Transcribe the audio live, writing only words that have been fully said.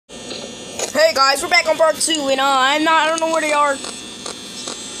guys, we're back on part 2, and I don't know where they are.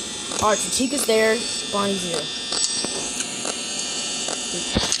 Alright, so Chica's there, Bonnie's here.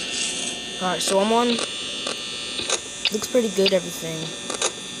 Alright, so I'm on. Looks pretty good, everything.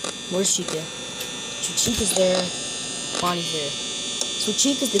 Where's Chica? So Chica's there, Bonnie's there. So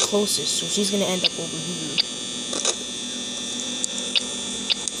Chica's the closest, so she's gonna end up over here.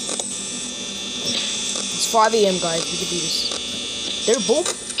 It's 5 AM, guys, we can do this. They're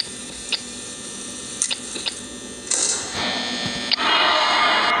both.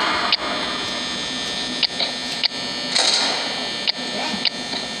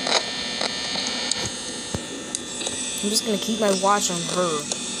 I'm just gonna keep my watch on her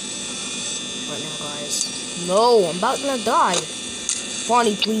right now, guys. No, I'm about to die.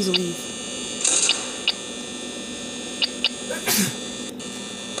 Bonnie, please leave.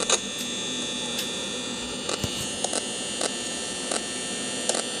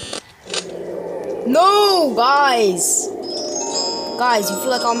 No, guys. Guys, you feel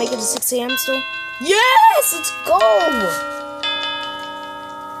like I'll make it to 6 AM still? Yes, let's go.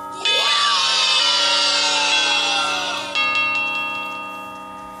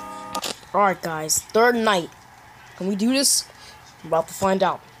 Alright guys, third night. Can we do this? I'm about to find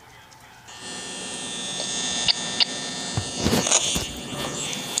out.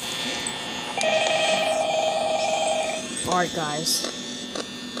 Alright guys.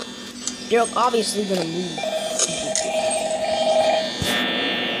 They're obviously gonna move.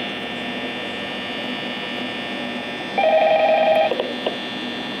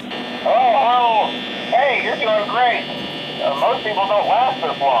 Oh, hey, you're doing great. Most people don't last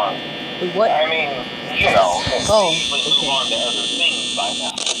this long. Wait, what? I mean, you know, oh, they usually move on to other things by now.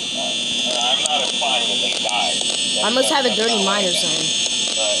 I'm not implying that they died. I must have a dirty mind or something.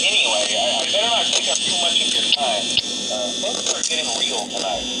 Anyway, I better not take up too much of your time. Things are getting real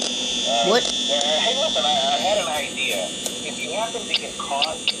tonight. What? Hey, listen, I had an idea. If you happen to get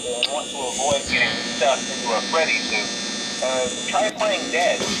caught and want to avoid getting stuffed into a Freddy suit, try playing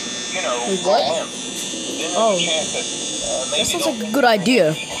dead. You know, wait, what? limp. Then there's a chance that maybe that sounds like a good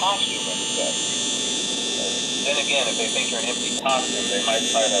idea. Costume instead. Then again, if they think you're an empty costume, they might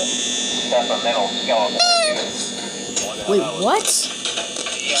try to stuff a mental skeleton into you. Wait, what?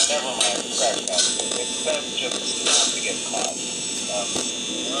 Yeah, never mind. Scratch that. It's best just not to get caught.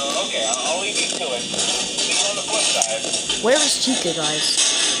 Okay, I'll leave you to it. See you on the flip side. Where is Chica, guys?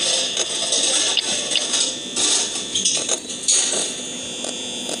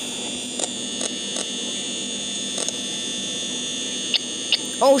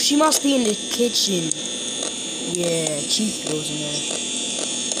 Oh, she must be in the kitchen. Yeah, Chica goes in there.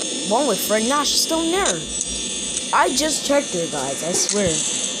 One with Fred. Nah, she's still in there. I just checked her, guys. I swear.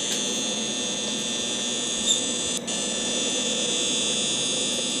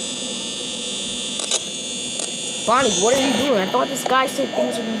 Bonnie, what are you doing? I thought this guy said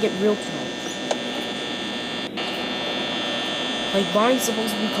things were gonna get real tonight. Like, Bonnie's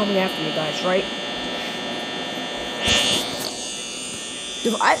supposed to be coming after you guys, right?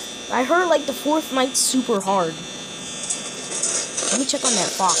 Dude, I heard like the 4th night's super hard. Let me check on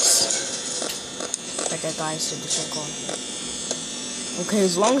that fox. Like that guy said to check on. Okay,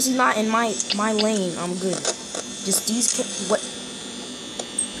 as long as he's not in my lane, I'm good. Just these what?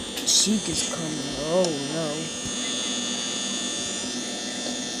 Chica's coming. Oh no.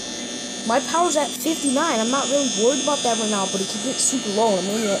 My power's at 59. I'm not really worried about that right now, but it can get super low. I'm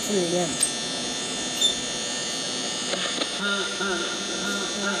only at 3 AM.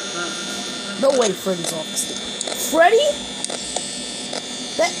 No way Freddy's off the stage. Freddy?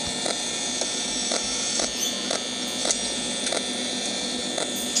 That...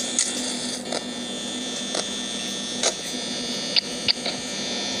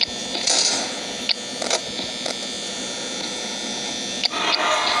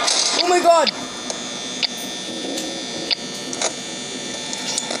 Oh my god!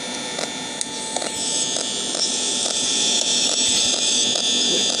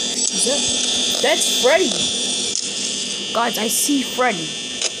 That's Freddy. Guys, I see Freddy.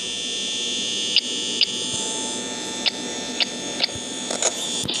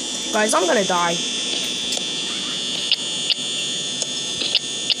 Guys, I'm gonna die.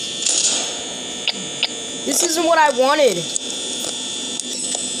 This isn't what I wanted.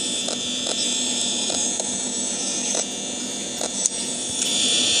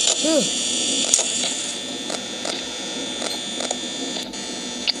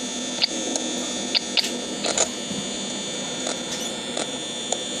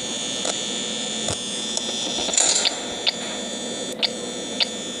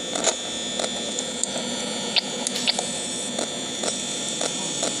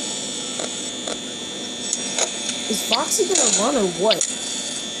 Is Foxy gonna run or what?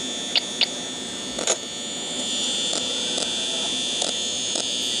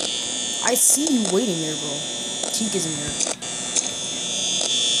 I see you waiting there, bro. Teak is in there.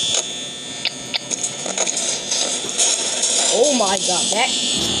 Oh my god, that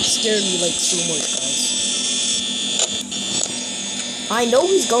scared me like so much, guys. I know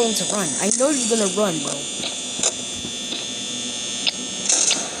he's going to run. I know he's gonna run, bro.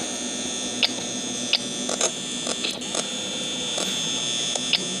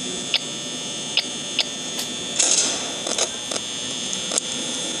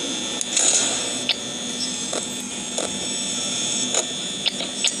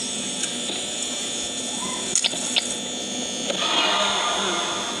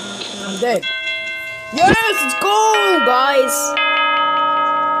 I'm dead. Yes, let's go, guys.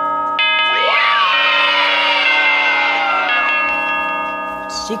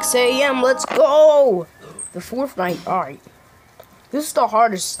 6 a.m. Let's go. The fourth night. All right. This is the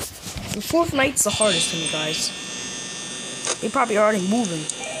hardest. The fourth night's the hardest to me, guys. They probably already moving.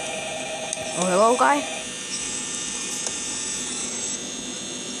 Oh, hello, guy.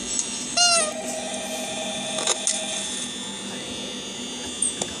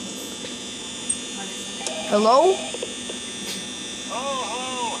 Hello?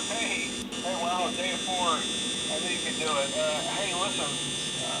 Oh, hey. Hey, wow, day 4. I knew you could do it. Hey, listen,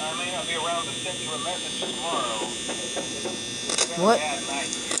 I may not be around to send you a message tomorrow. It's been What? a bad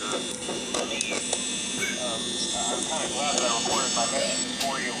night here for me. I'm kind of glad that I recorded my messages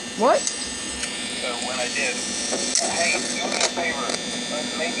for you. What? When I did. Hey, do me a favor.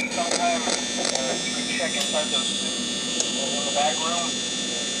 Maybe sometime you could check inside those suits in the back room.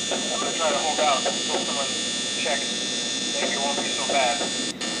 I'm going to try to hold out until someone checks. Maybe it won't be so bad.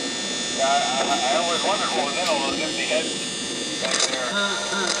 I always wondered what was in all those empty heads back there.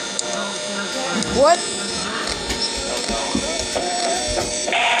 What? Oh, no.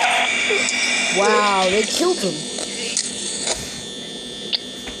 Wow, they killed him.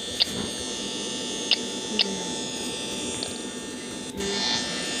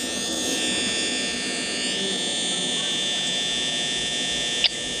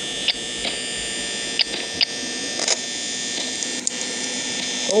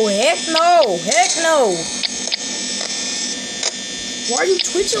 Oh, heck no! Heck no! Why are you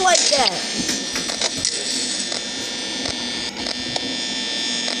twitching like that?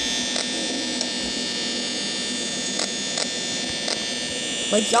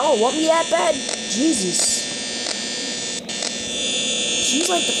 Like, y'all want me that bad? Jesus. She's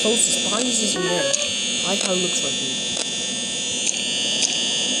like the closest. Bonnie's just in there. I like how it looks right here.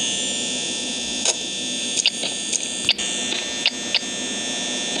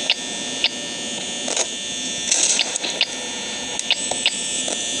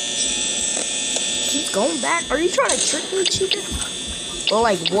 She's going back. Are you trying to trick me, Chica? Or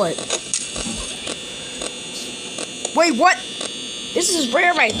like what? Wait, what? This is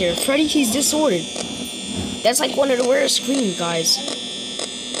rare right there. Freddy, he's disordered. That's like one of the rare screens, guys.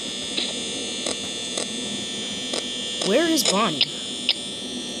 Where is Bonnie?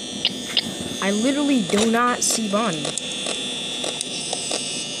 I literally do not see Bonnie.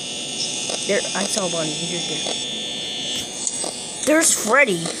 There, I saw Bonnie. He just did. There's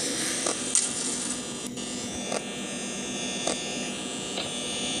Freddy.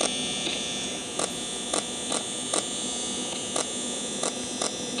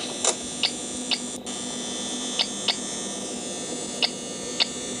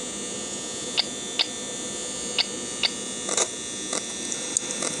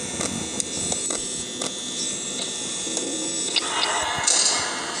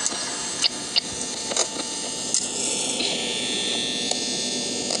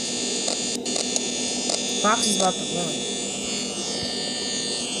 Foxy's about to run.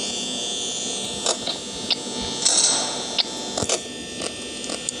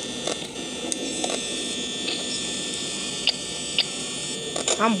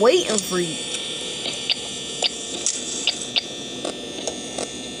 I'm waiting for you.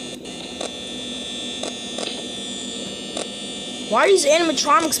 Why are these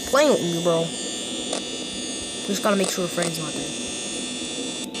animatronics playing with me, bro? Just gotta make sure Freddy's not there.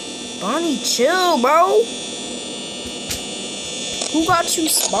 Bonnie, chill, bro. Who got you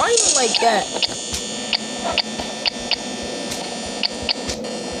smiling like that?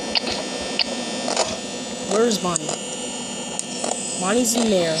 Where's Bonnie? Bonnie's in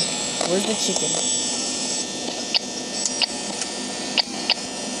there. Where's the chicken?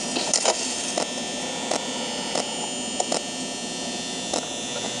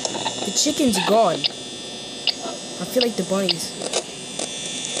 The chicken's gone. I feel like the bunnies.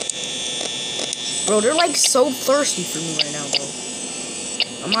 Bro, they're like so thirsty for me right now, bro.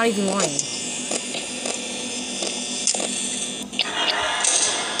 I'm not even lying.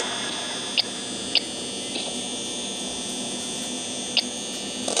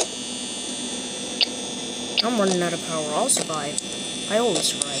 I'm running out of power. I'll survive. I always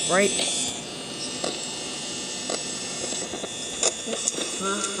survive, right?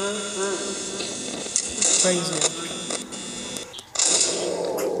 Freddy's in.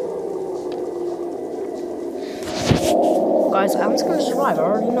 Guys, I'm just gonna survive. I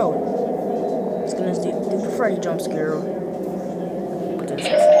already know it. It's gonna do the Freddy jump scare. Wait,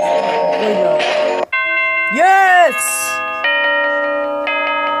 no. Yes!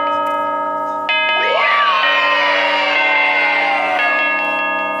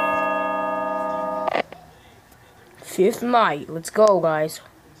 Fifth night. Let's go, guys.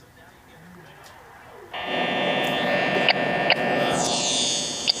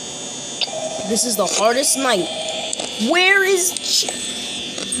 This is the hardest night. Where is...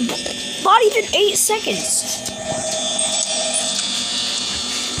 Not even 8 seconds.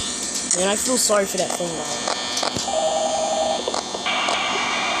 Man, I feel sorry for that thing now.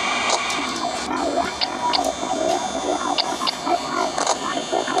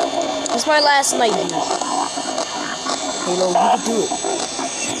 This is my last night here. Halo, you can do it.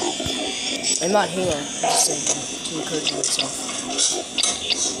 I'm not Halo, I'm just saying to encourage myself.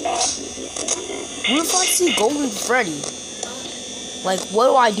 What if I see Golden Freddy? Like, what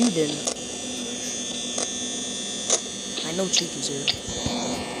do I do then? I know Chica's here.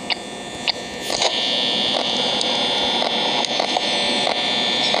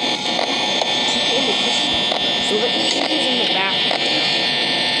 So the Chica's in the bathroom.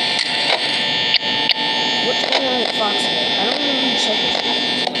 What's going on with Fox today? I don't really check this.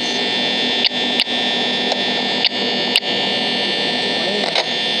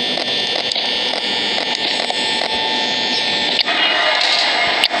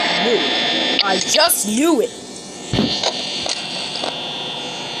 I just knew it.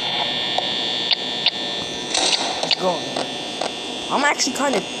 It's gone. I'm actually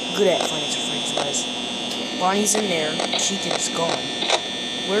kind of good at financial friends, guys. Bonnie's in there. Chica's gone.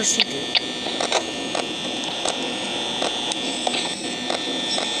 Where's Chica?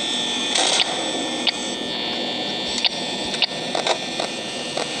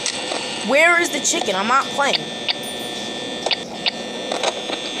 Where is the chicken? I'm not playing.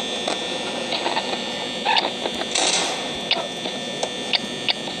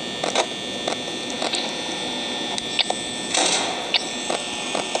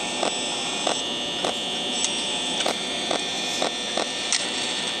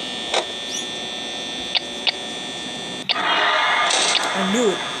 I knew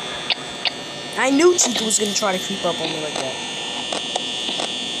it. I knew Chica was gonna try to creep up on me like that.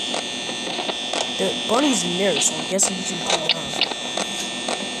 The bunny's in there, so I'm guessing he can calm down.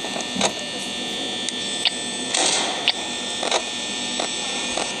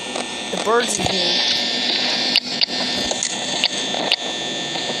 The birds in here.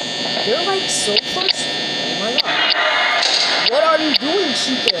 They're like so close. Oh my god. What are you doing,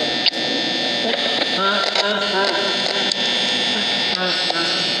 Chica?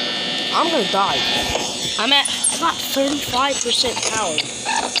 I'm gonna die. I got 35% power.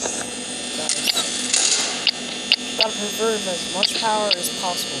 Guys. Gotta preserve as much power as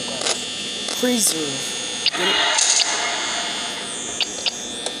possible, guys. Preserve. Get it?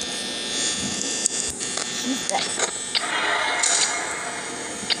 She's back.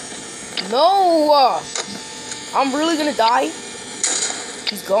 No! I'm really gonna die?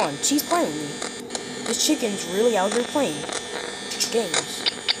 She's gone. She's playing with me. This chicken's really out there playing games.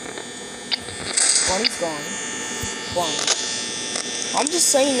 Bunny's gone. Bunny. I'm just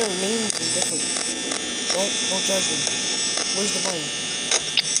saying their names are different. Don't judge me. Where's the bunny?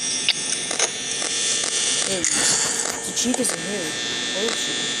 There he is. The Chica's in here. Where is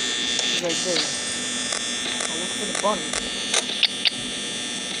she? She's right there. I'll look for the bunny.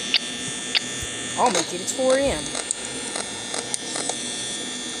 I'll make it. It's 4 AM.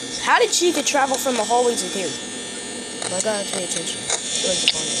 How did Chica travel from the hallway to here? I gotta pay attention. Where's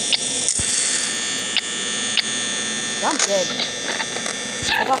the bunny? I'm dead.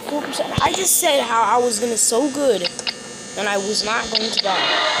 I got 4%. I just said how I was gonna so good, and I was not going to die.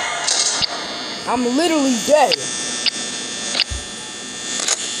 I'm literally dead.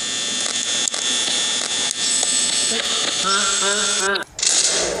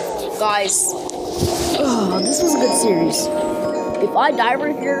 Guys, this was a good series. If I die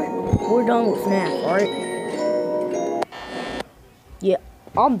right here, we're done with FNAF, alright? Yeah,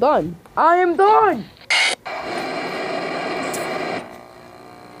 I'm done. I am done!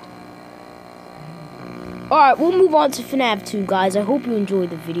 Alright, we'll move on to FNAF 2, guys. I hope you enjoyed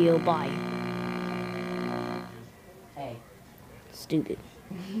the video. Bye. Hey. Stupid.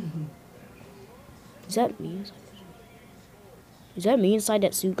 Is that me? Is that me inside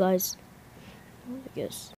that suit, guys? I guess.